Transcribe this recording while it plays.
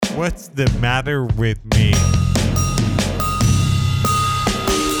What's the matter with me?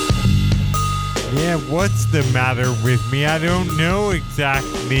 Yeah, what's the matter with me? I don't know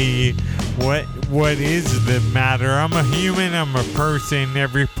exactly what is the matter. I'm a human, I'm a person.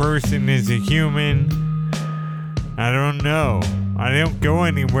 Every person is a human. I don't know. I don't go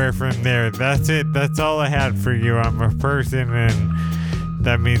anywhere from there. That's it. That's all I had for you. I'm a person, and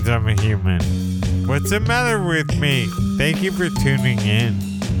that means I'm a human. What's the matter with me? Thank you for tuning in.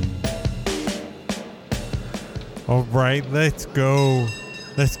 Alright, let's go.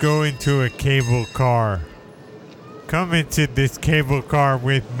 Let's go into a cable car. Come into this cable car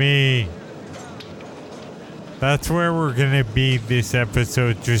with me. That's where we're gonna be this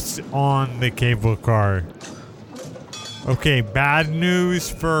episode, just on the cable car. Okay, bad news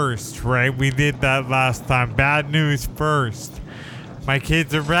first, right? We did that last time. Bad news first. My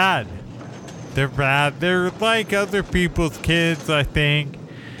kids are bad. They're bad. They're like other people's kids, I think.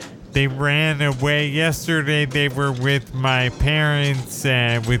 They ran away. Yesterday they were with my parents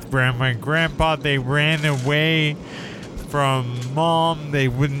and with grandma and grandpa. They ran away from mom.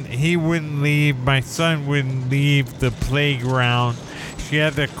 He wouldn't leave. My son wouldn't leave the playground. She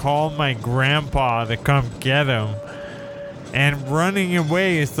had to call my grandpa to come get him. And running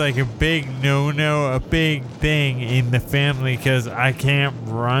away is like a big no-no, a big thing in the family because I can't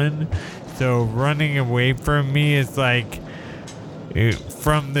run. So running away from me is like,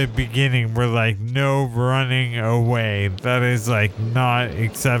 from the beginning, we're like, no running away. That is like not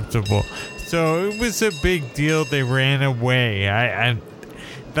acceptable. So it was a big deal. They ran away.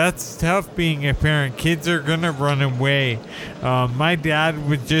 That's tough being a parent. Kids are gonna run away. My dad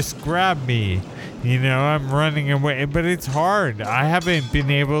would just grab me. You know, I'm running away, but it's hard. I haven't been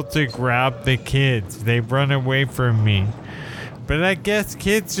able to grab the kids. They run away from me. But I guess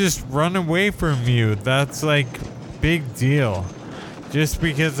kids just run away from you. That's like big deal. Just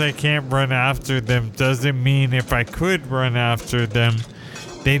because I can't run after them doesn't mean if I could run after them,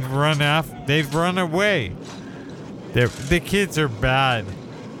 they'd run away. The kids are bad.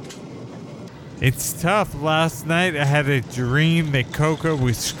 It's tough. Last night I had a dream that Coco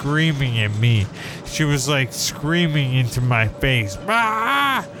was screaming at me. She was like screaming into my face.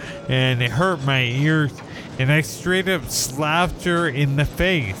 Ah! And it hurt my ears. And I straight up slapped her in the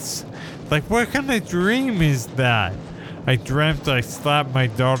face. Like, what kind of dream is that? I dreamt I slapped my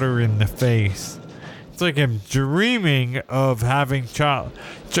daughter in the face. It's like I'm dreaming of having child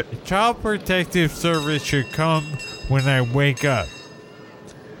protective service should come when I wake up.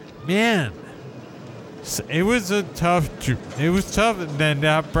 Man. It was tough then to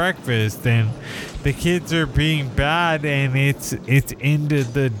have breakfast, and the kids are being bad, and it's into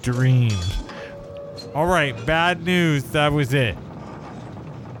the dream. Alright, bad news, that was it.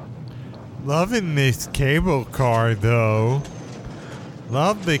 Loving this cable car though.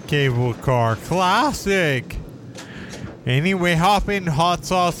 Love the cable car. Classic. Anyway, Hoppin Hot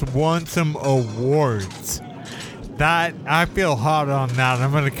Sauce won some awards. That, I feel hot on that.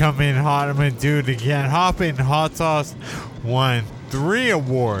 I'm going to come in hot. I'm going to do it again. Hoppin Hot Sauce won 3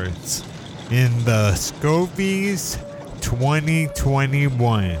 awards in the Scovies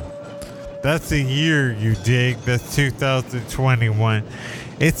 2021. That's the year, you dig. That's 2021.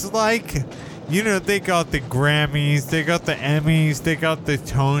 It's like, you know, they got the Grammys, they got the Emmys, they got the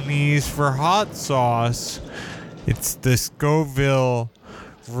Tonys for hot sauce. It's the Scoville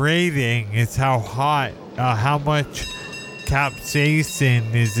rating. It's how hot, how much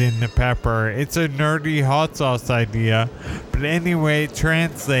capsaicin is in the pepper. It's a nerdy hot sauce idea, but anyway, it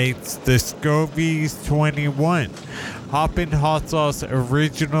translates the Scovies 21. Hoppin Hot Sauce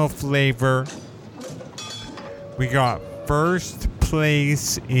original flavor. We got first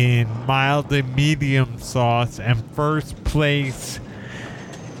place in mild and medium sauce and first place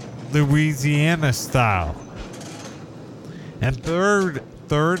Louisiana style. And third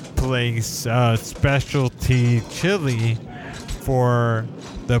place specialty chili for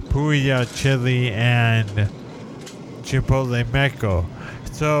the Puya chili and Chipotle Meco.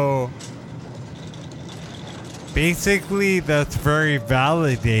 So basically that's very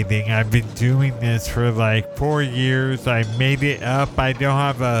validating. I've been doing this for like 4 years. I made it up. I don't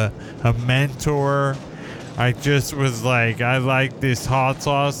have a mentor. I just was like, I like this hot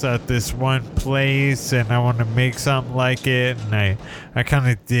sauce at this one place and I want to make something like it. And I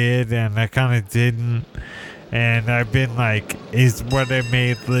kind of did and I kind of didn't. And I've been like, is what I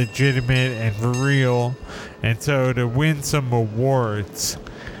made legitimate and real? And so to win some awards,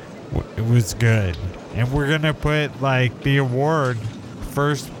 it was good. And we're going to put like the award,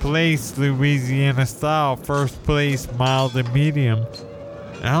 first place Louisiana style, first place mild and medium.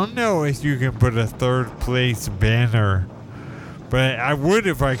 I don't know if you can put a third place banner, But I would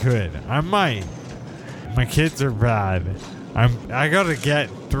if I could. I might. My kids are bad. I gotta get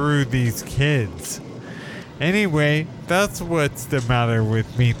through these kids. Anyway, that's What's the Matter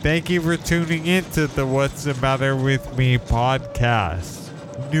with Me. Thank you for tuning in to the What's the Matter with Me podcast.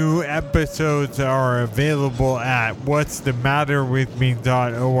 New episodes are available at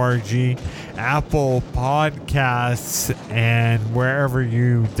what'sthematterwithme.org, Apple Podcasts, and wherever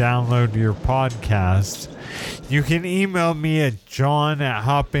you download your podcasts. You can email me at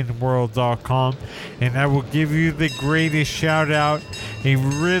john@hoppinworld.com, and I will give you the greatest shout out, a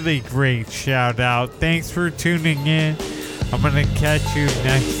really great shout out. Thanks for tuning in. I'm going to catch you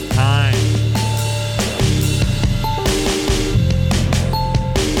next time.